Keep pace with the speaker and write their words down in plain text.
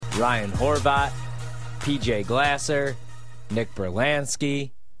Ryan Horvat, PJ Glasser, Nick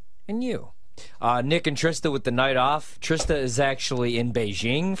Berlansky, and you. Nick and Trista with the night off. Trista is actually in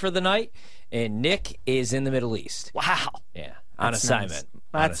Beijing for the night, and Nick is in the Middle East. Wow. Yeah, on assignment.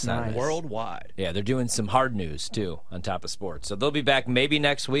 That's nice. Worldwide. Yeah, they're doing some hard news, too, on top of sports. So they'll be back maybe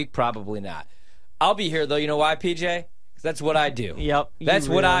next week, probably not. I'll be here, though. You know why, PJ? Because that's what I do. Yep. That's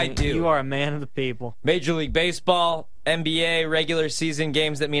what I do. You are a man of the people. Major League Baseball, NBA, regular season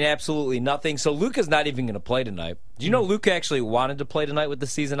games that mean absolutely nothing. So Luka's not even going to play tonight. Do you know Luka actually wanted to play tonight with the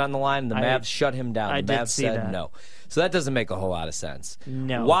season on the line, and the Mavs shut him down? The Mavs said no. So that doesn't make a whole lot of sense.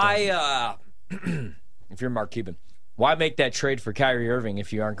 No. Why, if you're Mark Cuban, why make that trade for Kyrie Irving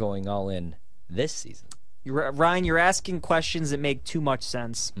if you aren't going all in this season? Ryan, you're asking questions that make too much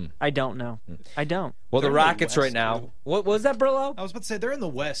sense. I don't know. I don't. Well, They're the in the Rockets West, right now. too. What was that, Burlow? I was about to say, they're in the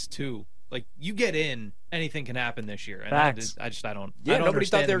West, too. Like, you get in, anything can happen this year. And Facts. I don't Yeah, I don't nobody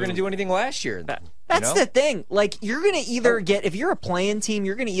thought understand they were the going to do move. anything last year. That's the thing. Like, you're going to either get, if you're a play-in team,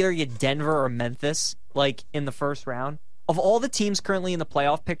 you're going to either get Denver or Memphis, like, in the first round. Of all the teams currently in the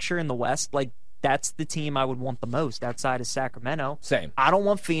playoff picture in the West, like, that's the team I would want the most outside of Sacramento. Same. I don't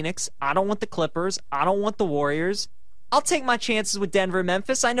want Phoenix. I don't want the Clippers. I don't want the Warriors. I'll take my chances with Denver and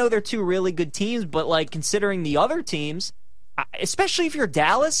Memphis. I know they're two really good teams, but, like, considering the other teams, especially if you're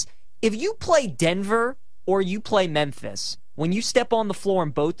Dallas, if you play Denver or you play Memphis, when you step on the floor in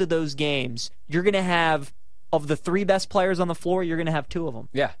both of those games, you're going to have, of the three best players on the floor, you're going to have two of them.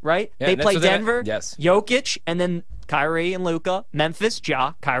 Yeah. Right? Yeah, they that's play what they- Denver, yes. Jokic, and then Kyrie and Luka. Memphis,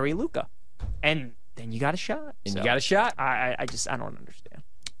 Ja, Kyrie, Luka. And then you got a shot. And So, you got a shot. I don't understand.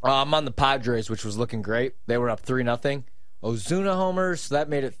 I'm on the Padres, which was looking great. They were up 3-0. Ozuna homers, so that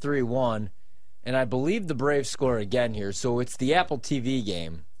made it 3-1. And I believe the Braves score again here. So it's the Apple TV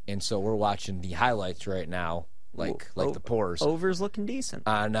game, and so we're watching the highlights right now, like the pores. Over's looking decent.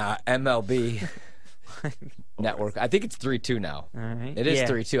 On MLB Network. I think it's 3-2 now. All right. It is Yeah.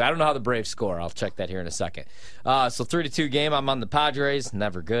 3-2. I don't know how the Braves score. I'll check that here in a second. So 3-2 game. I'm on the Padres.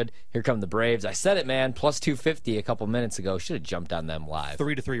 Never good. Here come the Braves. I said it, man. Plus 250 a couple minutes ago. Should have jumped on them live.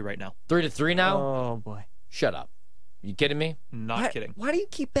 3-3 right now. 3-3 now? Oh, boy. Shut up. You kidding me? Not kidding. Why do you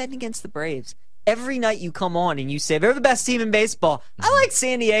keep betting against the Braves? Every night you come on and you say, they're the best team in baseball. I like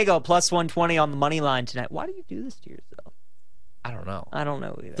San Diego plus 120 on the money line tonight. Why do you do this to yourself? I don't know. I don't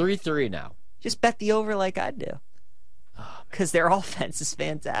know either. 3-3 now. Just bet the over like I do. Because their offense is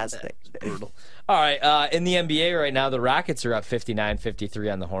fantastic. Brutal. All right, in the NBA right now, the Rockets are up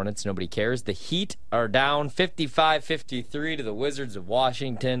 59-53 on the Hornets. Nobody cares. The Heat are down 55-53 to the Wizards of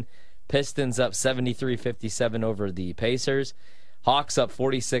Washington. Pistons up 73-57 over the Pacers. Hawks up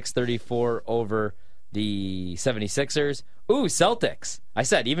 46-34 over the 76ers. Ooh, Celtics. I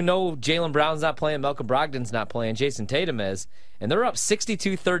said, even though Jaylen Brown's not playing, Malcolm Brogdon's not playing, Jason Tatum is, and they're up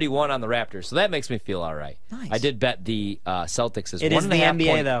 62-31 on the Raptors, so that makes me feel all right. Nice. I did bet the Celtics as It is the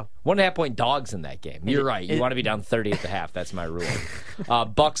NBA, though. 1.5-point dogs in that game. You're right. You want to be down 30 at the half. That's my rule.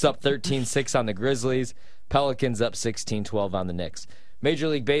 Bucks up 13-6 on the Grizzlies. Pelicans up 16-12 on the Knicks. Major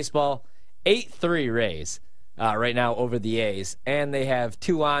League Baseball, 8-3 Rays right now over the A's. And they have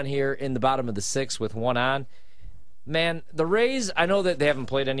 2 on here in the bottom of the 6th with 1 on. Man, the Rays, I know that they haven't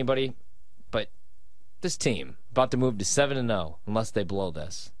played anybody, but this team about to move to 7-0 unless they blow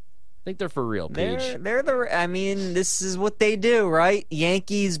this. I think they're for real, Peach. I mean, this is what they do, right?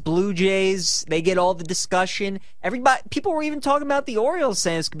 Yankees, Blue Jays, they get all the discussion. People were even talking about the Orioles,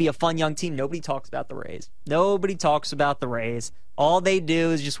 saying this could be a fun young team. Nobody talks about the Rays. Nobody talks about the Rays. All they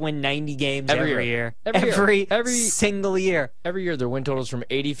do is just win 90 games every year. Every single year. Every year, their win totals from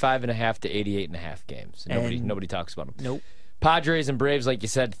 85.5 to 88.5 games. Nobody talks about them. Nope. Padres and Braves, like you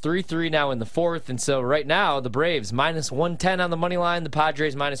said, 3-3 now in the 4th. And so right now, the Braves minus 110 on the money line. The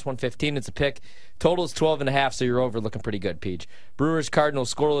Padres minus 115. It's a pick. Total is 12.5, so you're over, looking pretty good, Peach. Brewers,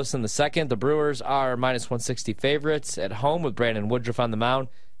 Cardinals scoreless in the 2nd. The Brewers are minus 160 favorites at home with Brandon Woodruff on the mound.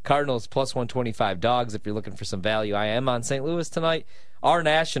 Cardinals plus 125 dogs if you're looking for some value. I am on St. Louis tonight. Our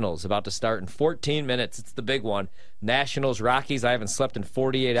Nationals about to start in 14 minutes. It's the big one. Nationals, Rockies. I haven't slept in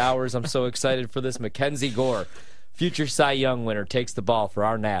 48 hours. I'm so excited for this. Mackenzie Gore, future Cy Young winner, takes the ball for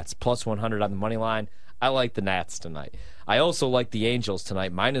our Nats. Plus 100 on the money line. I like the Nats tonight. I also like the Angels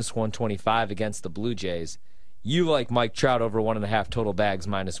tonight. Minus 125 against the Blue Jays. You like Mike Trout over 1.5 total bags.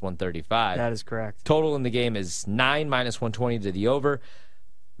 Minus 135. That is correct. Total in the game is 9. Minus 120 to the over.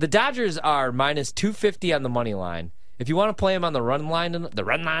 The Dodgers are minus 250 on the money line. If you want to play them on the run line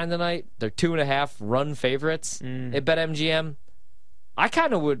tonight, they're 2.5 run favorites at BetMGM. I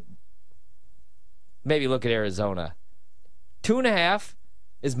kind of would maybe look at Arizona. 2.5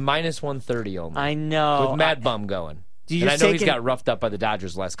 is minus 130 only. I know. With Mad Bum going. Do you And I just know take he's got roughed up by the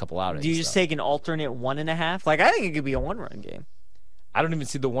Dodgers the last couple outings. Do you just take an alternate 1.5? Like, I think it could be a 1-run game. I don't even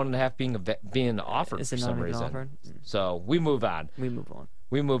see the 1.5 being offered Is for it not some even reason. offered? So we move on. We move on.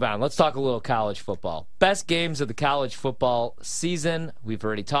 We move on. Let's talk a little college football. Best games of the college football season. We've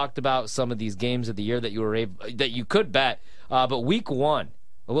already talked about some of these games of the year that you could bet. But week 1,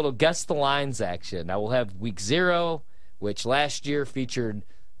 a little guess the lines action. I will have week 0, which last year featured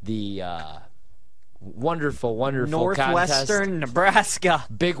the wonderful Northwestern, contest. Nebraska.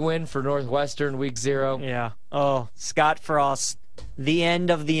 Big win for Northwestern week 0. Yeah. Oh, Scott Frost. The end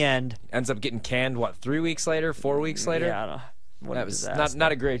of the end. Ends up getting canned, 3 weeks later, 4 weeks later? Yeah, I don't know. What a That was disaster.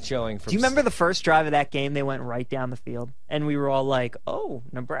 not a great showing. Do you remember the first drive of that game? They went right down the field, and we were all like, "Oh,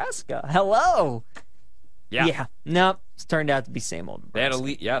 Nebraska, hello." Yeah. No, it's turned out to be same old They had Nebraska.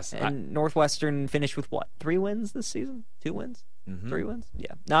 elite, yes. And Northwestern finished with what? 3 wins this season? 2 wins? 3 wins?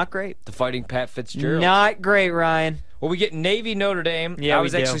 Yeah, not great. The Fighting Pat Fitzgerald. Not great, Ryan. Well, we get Navy Notre Dame. Yeah, I we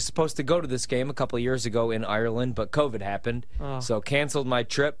was do. actually supposed to go to this game a couple of years ago in Ireland, but COVID happened. Oh. So canceled my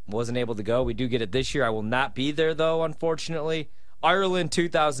trip. Wasn't able to go. We do get it this year. I will not be there, though, unfortunately. Ireland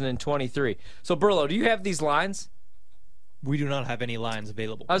 2023. So, Burlow, do you have these lines? We do not have any lines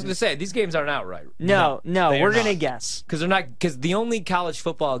available. I was going to say, these games aren't out right. No, they are we're going to not. guess. Because the only college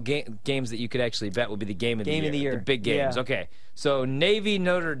football games that you could actually bet would be the game of the year. The big games. Yeah. Okay. So, Navy,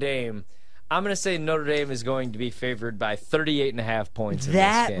 Notre Dame. I'm going to say Notre Dame is going to be favored by 38.5 points in this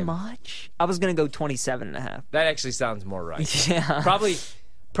That game. much? I was going to go 27.5. That actually sounds more right. Yeah. Probably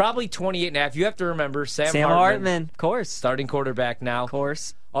 28.5. You have to remember Sam Sam Hartman, of course. starting quarterback now. Of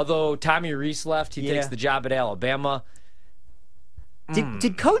course. Although Tommy Reese left, he Yeah. takes the job at Alabama.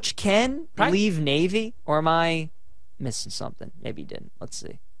 Did Coach Ken Right. leave Navy, or am I missing something? Maybe he didn't. Let's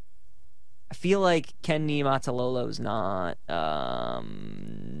see. I feel like Ken Niumatalolo's not. No,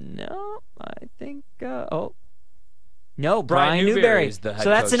 I think. No, Brian Newberry Newberry. is the head So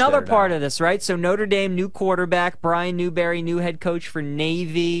that's coach another there part now. of this, right? So Notre Dame, new quarterback. Brian Newberry, new head coach for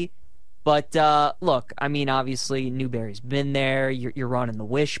Navy. But look, I mean, obviously Newberry's been there. You're running the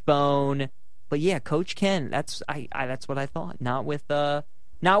wishbone. But yeah, Coach Ken. That's what I thought. Not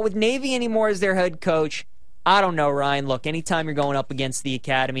with Navy anymore as their head coach. I don't know, Ryan. Look, anytime you're going up against the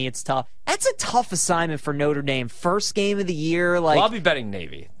academy, it's tough. That's a tough assignment for Notre Dame. First game of the year, like. Well, I'll be betting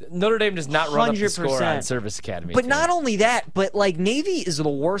Navy. Notre Dame does not run up the score 100%. on Service Academy. But teams. not only that, but like Navy is the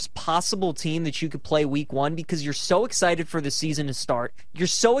worst possible team that you could play week 1 because you're so excited for the season to start. You're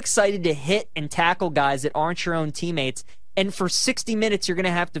so excited to hit and tackle guys that aren't your own teammates. And for 60 minutes, you're going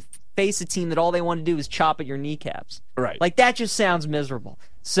to have to face a team that all they want to do is chop at your kneecaps. Right. Like, that just sounds miserable.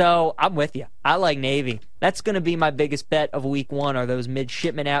 So I'm with you. I like Navy. That's going to be my biggest bet of week 1 are those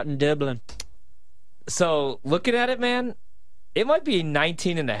midshipmen out in Dublin. So looking at it, man, it might be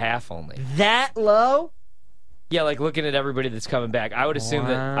 19.5 only. That low? Yeah, like looking at everybody that's coming back, I would assume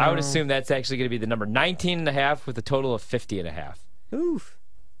that's actually going to be the number 19.5 with a total of 50.5. Oof.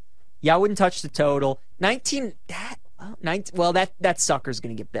 Yeah, I wouldn't touch the total. 19. Well, that sucker's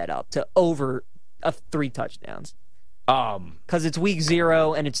going to get bet up to over 3 touchdowns. Because it's week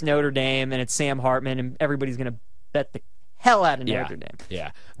 0 and it's Notre Dame and it's Sam Hartman and everybody's going to bet the hell out of Notre Dame.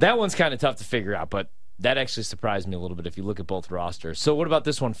 Yeah, that one's kind of tough to figure out, but that actually surprised me a little bit if you look at both rosters. So what about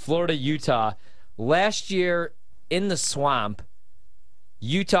this one? Florida, Utah. Last year in the Swamp,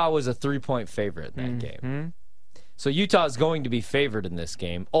 Utah was a 3-point favorite in that game. So Utah is going to be favored in this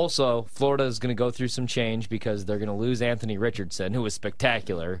game. Also, Florida is going to go through some change because they're going to lose Anthony Richardson, who was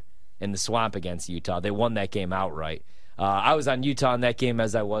spectacular in the Swamp against Utah. They won that game outright. I was on Utah in that game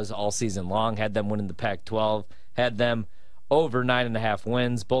as I was all season long. Had them winning the Pac-12. Had them over 9.5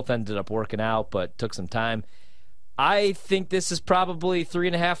 wins. Both ended up working out, but took some time. I think this is probably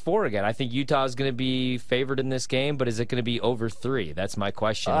 3.5, 4 again. I think Utah is going to be favored in this game, but is it going to be over 3? That's my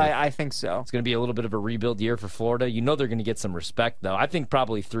question. I think so. It's going to be a little bit of a rebuild year for Florida. You know they're going to get some respect, though. I think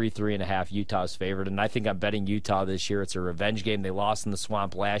probably 3.5 Utah's favored, and I think I'm betting Utah this year. It's a revenge game. They lost in the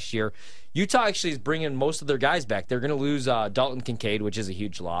Swamp last year. Utah actually is bringing most of their guys back. They're going to lose Dalton Kincaid, which is a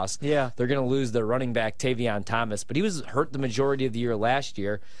huge loss. Yeah. They're going to lose their running back, Tavion Thomas, but he was hurt the majority of the year last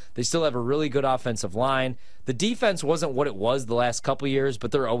year. They still have a really good offensive line. The defense wasn't what it was the last couple years,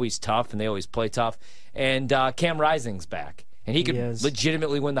 but they're always tough, and they always play tough. And Cam Rising's back, and he could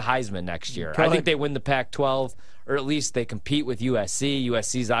legitimately win the Heisman next year. I think they win the Pac-12, or at least they compete with USC.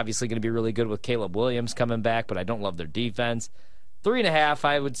 USC's obviously going to be really good with Caleb Williams coming back, but I don't love their defense. 3.5,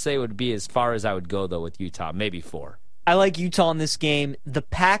 I would say, would be as far as I would go, though, with Utah. Maybe 4. I like Utah in this game. The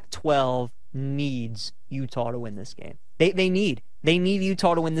Pac-12 needs Utah to win this game. They need. They need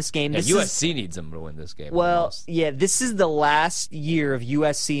Utah to win this game. Yeah, This USC needs them to win this game. Well, almost. yeah, this is the last year of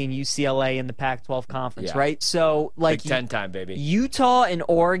USC and UCLA in the Pac-12 conference, Yeah. right? So, like, Big Ten time, baby. Utah and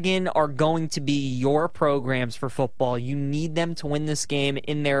Oregon are going to be your programs for football. You need them to win this game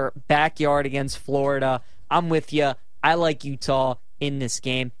in their backyard against Florida. I'm with you. I like Utah in this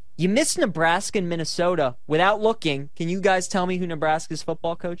game. You missed Nebraska and Minnesota. Without looking, can you guys tell me who Nebraska's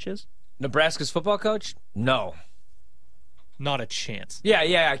football coach is? Nebraska's football coach? No. Not a chance.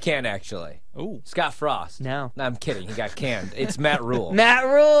 Yeah, I can actually. Oh, Scott Frost. No. I'm kidding. He got canned. It's Matt Rule. Matt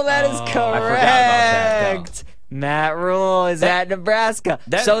Rule, that is I forgot about that, correct. Matt Rule is at Nebraska.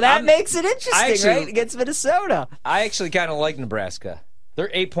 that- so that I'm- makes it interesting, actually- right? Against Minnesota. I actually kind of like Nebraska. They're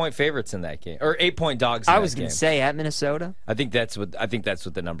 8-point favorites in that game, or 8-point dogs. In I that was going game. to say at Minnesota. I think that's what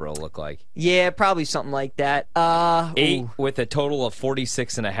the number will look like. Yeah, probably something like that. 8 Ooh. with a total of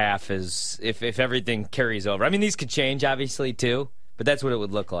 46.5 is if everything carries over. I mean, these could change obviously too, but that's what it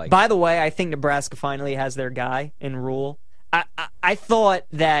would look like. By the way, I think Nebraska finally has their guy in Rule. I thought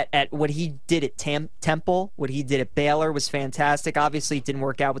that at what he did at Temple, what he did at Baylor was fantastic. Obviously, it didn't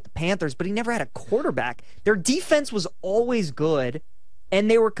work out with the Panthers, but he never had a quarterback. Their defense was always good,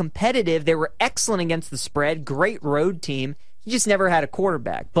 and they were competitive. They were excellent against the spread. Great road team. He just never had a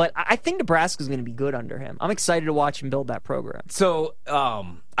quarterback. But I think Nebraska's going to be good under him. I'm excited to watch him build that program. So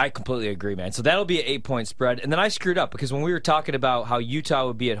I completely agree, man. So that'll be an 8-point spread. And then I screwed up because when we were talking about how Utah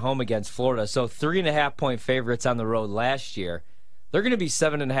would be at home against Florida, so 3.5-point favorites on the road last year, they're going to be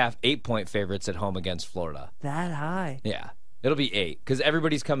 7.5, 8-point favorites at home against Florida. That high. Yeah, it'll be 8 because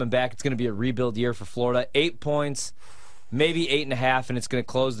everybody's coming back. It's going to be a rebuild year for Florida. 8 points, maybe 8.5, and it's going to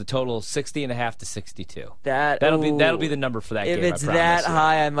close the total 60.5 to 62. That'll be the number for that If game. it's I promise that you.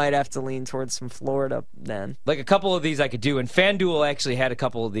 high, I might have to lean towards some Florida then. Like a couple of these I could do, and FanDuel actually had a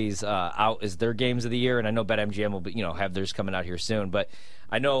couple of these out as their games of the year, and I know BetMGM will be, have theirs coming out here soon. But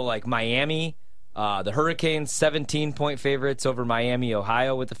I know like Miami, the Hurricanes 17-point favorites over Miami,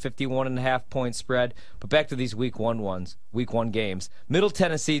 Ohio with a 51.5-point spread. But back to these week one games. Middle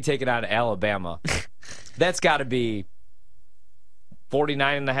Tennessee taking on Alabama. That's got to be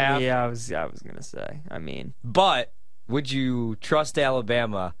 49.5. Yeah, I was gonna say. I mean, But would you trust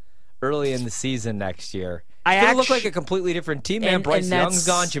Alabama early in the season next year? I It's going to look actu- like a completely different team, man. And- Bryce and Young's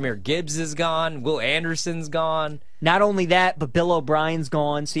gone. that's- Jahmyr Gibbs is gone. Will Anderson's gone. not only that, but Bill O'Brien's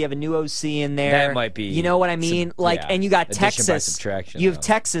gone, so you have a new OC in there. That might be You know what I mean? yeah, and you got addition by Texas. subtraction, You have though.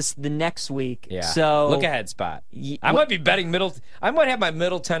 Texas the next week. Yeah. So look ahead spot. I might be betting middle. I might have my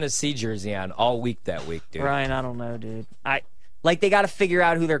Middle Tennessee jersey on all week that week, dude. Ryan, I don't know, dude. They got to figure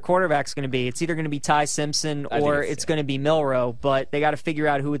out who their quarterback's going to be. It's either going to be Ty Simpson I think or it's- it's going to be Milroe, but they got to figure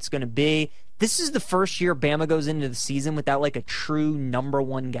out who it's going to be. This is the first year Bama goes into the season without like a true number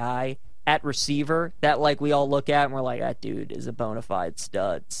one guy at receiver that like we all look at and we're like, that dude is a bona fide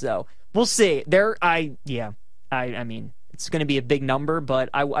stud. So we'll see. I mean, it's going to be a big number, but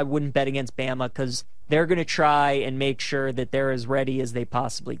I wouldn't bet against Bama because they're going to try and make sure that they're as ready as they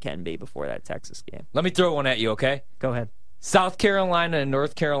possibly can be before that Texas game. Let me throw one at you, okay? Go ahead. South Carolina and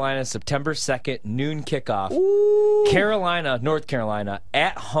North Carolina, September 2nd, noon kickoff. Ooh. Carolina, North Carolina,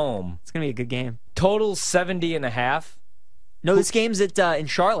 at home. It's going to be a good game. Total 70.5. No, this game's in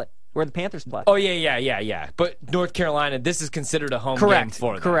Charlotte, where the Panthers play. Oh, yeah. But North Carolina, this is considered a home game correct.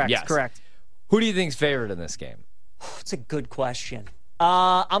 for them. Correct. Yes. Correct. Who do you think's favored in this game? It's a good question.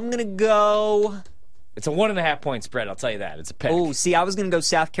 I'm going to go. It's a 1.5-point spread, I'll tell you that. It's a pick. Oh, see, I was going to go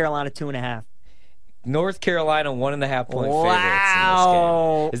South Carolina 2.5. North Carolina 1.5-point Wow. favorites in this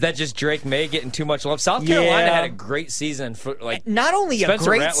game. Is that just Drake May getting too much love? South Carolina Yeah. had a great season for like Not only Spencer a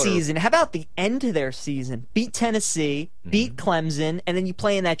great Rattler. season, how about the end of their season? Beat Tennessee, beat Clemson, and then you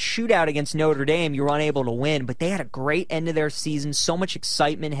play in that shootout against Notre Dame. You're unable to win, but they had a great end of their season. So much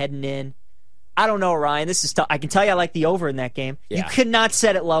excitement heading in. I don't know, Ryan. This is tough. I can tell you I like the over in that game. Yeah. You could not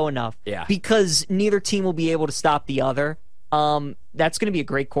set it low enough. Yeah. Because neither team will be able to stop the other. That's going to be a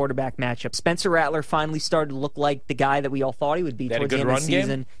great quarterback matchup. Spencer Rattler finally started to look like the guy that we all thought he would be They had a towards the good end of the run game?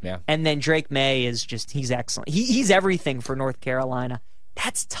 season. Yeah. And then Drake May is he's excellent. He's everything for North Carolina.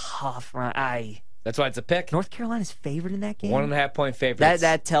 That's tough. that's why it's a pick. North Carolina's favored in that game. 1.5-point favorites.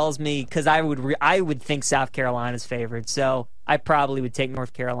 That tells me because I would think South Carolina's favored, so I probably would take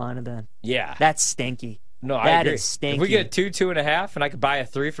North Carolina then. Yeah. That's stinky. No, I That agree. is stinky. If we get 2.5, and I could buy a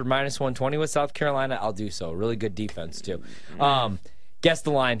 3 for -120 with South Carolina, I'll do so. Really good defense too. Guess the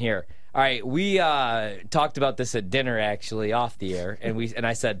line here. All right, we talked about this at dinner actually off the air, and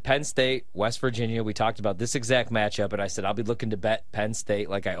I said Penn State, West Virginia. We talked about this exact matchup, and I said I'll be looking to bet Penn State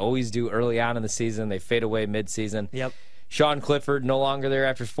like I always do early on in the season. They fade away mid-season. Yep. Sean Clifford no longer there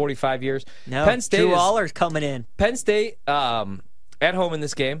after 45 years. No, Penn State Drew is, Aller's coming in. Penn State at home in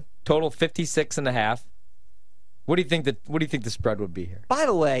this game. Total 56.5. What do you think the spread would be here? By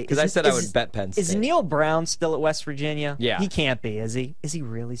the way, Because I said I would bet Penn State. Is Neil Brown still at West Virginia? Yeah. He can't be, is he? Is he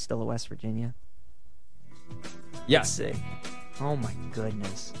really still at West Virginia? Yes. Let's see. Oh my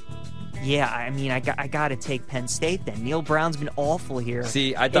goodness. Yeah, I mean, I got to take Penn State then. Neil Brown's been awful here.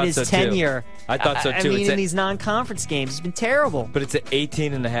 See, I thought in his so, too. tenure. I thought so, I too. mean, It's in these non-conference games, he's been terrible. But it's an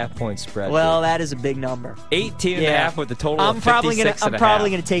 18.5 point spread. Well, that is a big number. 18.5 with a total I'm of probably 56.5. I'm probably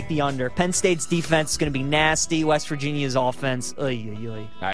gonna take the under. Penn State's defense is gonna be nasty. West Virginia's offense, oy, oy, oy.